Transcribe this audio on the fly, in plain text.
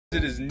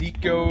It is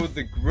Nico,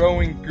 the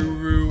growing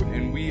guru,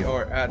 and we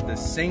are at the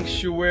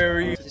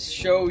sanctuary to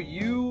show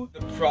you the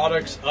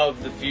products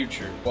of the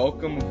future.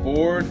 Welcome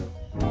aboard.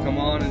 Come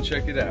on and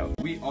check it out.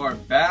 We are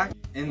back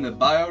in the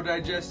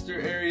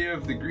biodigester area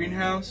of the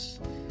greenhouse.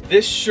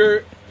 This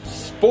shirt,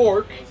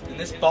 Spork, and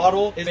this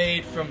bottle is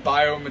made from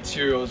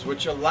biomaterials,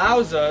 which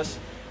allows us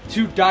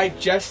to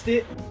digest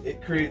it.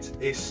 It creates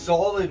a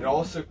solid, it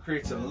also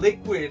creates a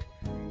liquid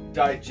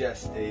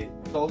digestate.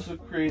 It also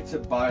creates a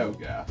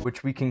biogas,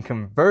 which we can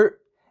convert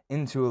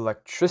into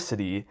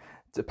electricity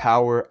to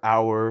power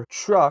our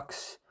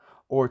trucks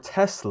or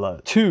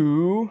Tesla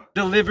to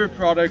deliver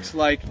products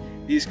like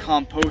these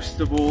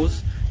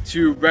compostables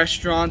to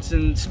restaurants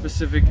in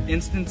specific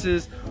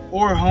instances,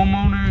 or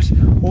homeowners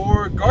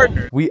or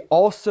gardeners. We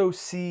also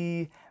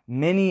see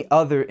many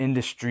other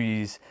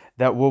industries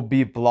that will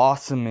be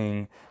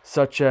blossoming,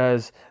 such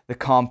as the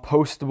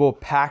compostable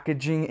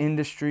packaging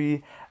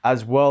industry,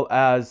 as well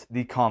as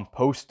the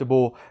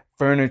compostable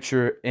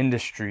furniture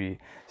industry.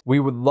 We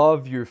would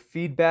love your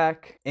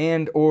feedback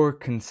and or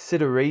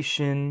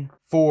consideration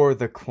for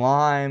the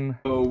climb,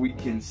 so we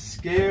can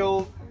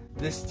scale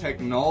this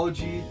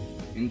technology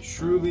and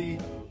truly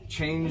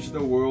change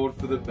the world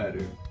for the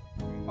better.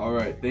 All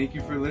right, thank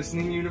you for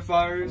listening,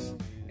 Unifiers,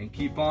 and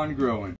keep on growing.